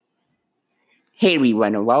Hey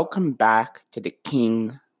everyone, and welcome back to the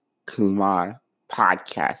King Kumar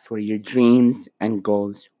podcast, where your dreams and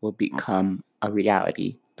goals will become a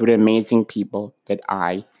reality through the amazing people that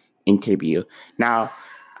I interview. Now,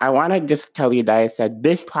 I want to just tell you guys that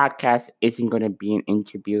this podcast isn't going to be an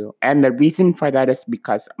interview. And the reason for that is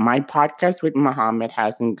because my podcast with Muhammad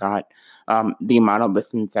hasn't got the amount of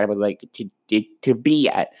listens that I would like it to be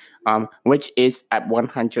at, which is at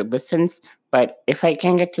 100 listens. But if I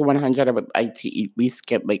can get to 100, I would like to at least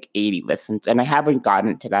get like 80 listens. And I haven't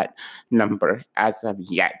gotten to that number as of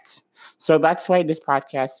yet. So that's why this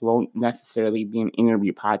podcast won't necessarily be an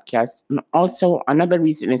interview podcast. And also, another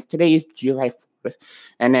reason is today is July 4th.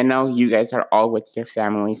 And I know you guys are all with your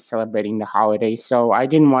families celebrating the holiday. So I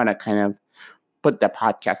didn't want to kind of put the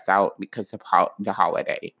podcast out because of the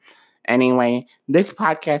holiday. Anyway, this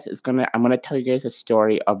podcast I'm gonna tell you guys a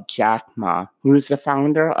story of Jack Ma, who's the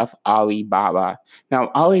founder of Alibaba. Now,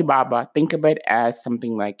 Alibaba, think of it as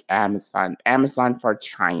something like Amazon for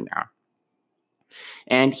China.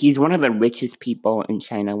 And he's one of the richest people in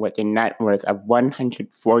China with a net worth of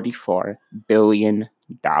 $144 billion.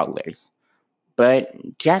 But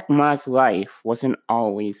Jack Ma's life wasn't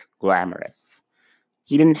always glamorous.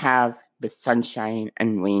 He didn't have the sunshine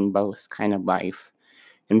and rainbows kind of life.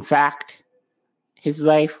 In fact, his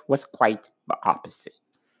life was quite the opposite.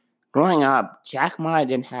 Growing up, Jack Ma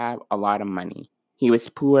didn't have a lot of money. He was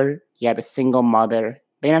poor, he had a single mother,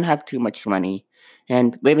 they didn't have too much money,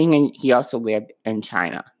 and he also lived in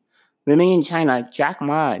China. Living in China, Jack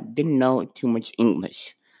Ma didn't know too much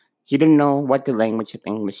English. He didn't know what the language of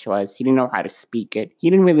English was. He didn't know how to speak it. He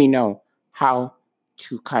didn't really know how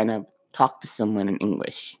to kind of talk to someone in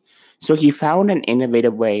English. So he found an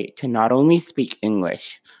innovative way to not only speak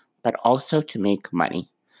English, but also to make money.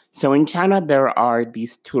 So in China, there are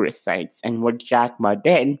these tourist sites, and what Jack Ma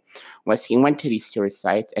did was he went to these tourist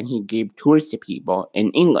sites and he gave tours to people in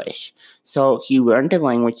English. So he learned the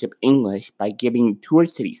language of English by giving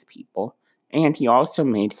tours to these people, and he also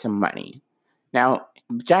made some money. Now,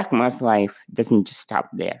 Jack Ma's life doesn't just stop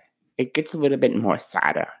there. It gets a little bit more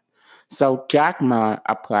sadder. So Jack Ma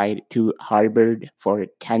applied to Harvard for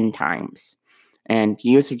 10 times, and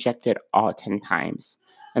he was rejected all 10 times.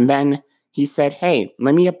 And then he said, hey,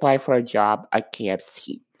 let me apply for a job at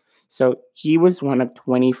KFC. So he was one of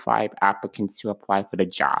 25 applicants to apply for the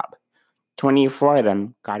job. 24 of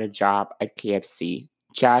them got a job at KFC.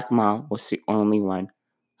 Jack Ma was the only one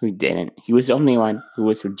who didn't. He was the only one who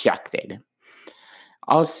was rejected.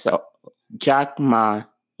 Also, Jack Ma,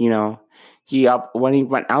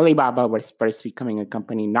 when Alibaba was first becoming a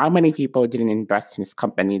company, not many people didn't invest in his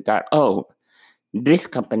company. Thought, oh, this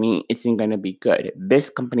company isn't going to be good. This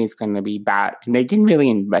company is going to be bad. And they didn't really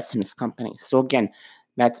invest in this company. So again,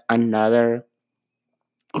 that's another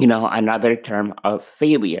term of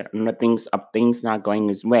failure, things not going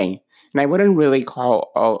his way. And I wouldn't really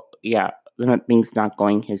call things not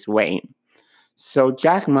going his way. So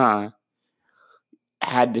Jack Ma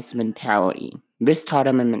had this mentality. This taught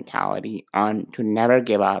him a mentality on to never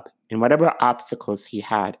give up. And whatever obstacles he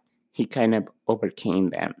had, he kind of overcame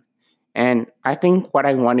them. And I think what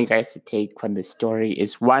I want you guys to take from this story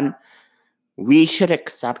is, one, we should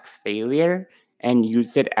accept failure and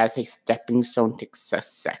use it as a stepping stone to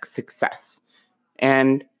success.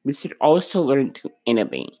 And we should also learn to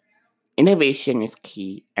innovate. Innovation is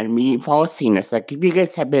key. And we've all seen this. If you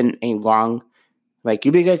guys have been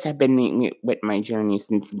with my journey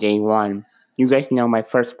since day one, you guys know my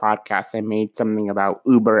first podcast, I made something about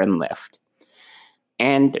Uber and Lyft.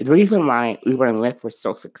 And the reason why Uber and Lyft were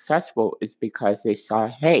so successful is because they saw,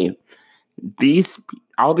 hey,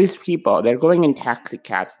 all these people, they're going in taxi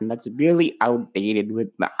cabs, and that's really outdated with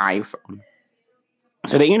the iPhone.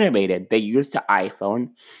 So they innovated. They used the iPhone,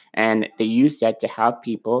 and they used that to help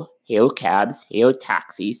people hail cabs, hail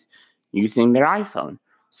taxis using their iPhone.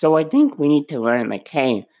 So I think we need to learn,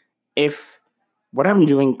 hey, if what I'm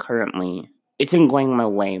doing currently isn't going my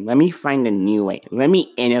way, let me find a new way. Let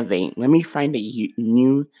me innovate. Let me find a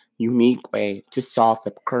new, unique way to solve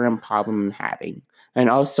the current problem I'm having. And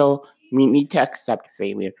also, we need to accept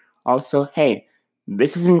failure. Also, hey,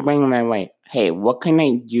 this isn't going my way. Hey, what can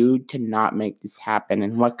I do to not make this happen?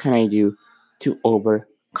 And what can I do to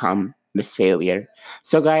overcome this failure?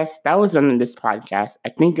 So, guys, that was on this podcast. I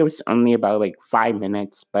think it was only about 5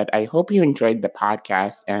 minutes, but I hope you enjoyed the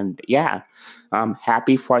podcast. And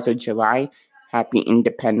happy 4th of July. Happy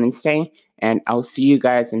Independence Day. And I'll see you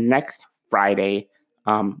guys next Friday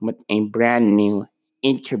with a brand new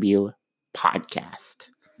interview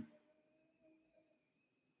podcast.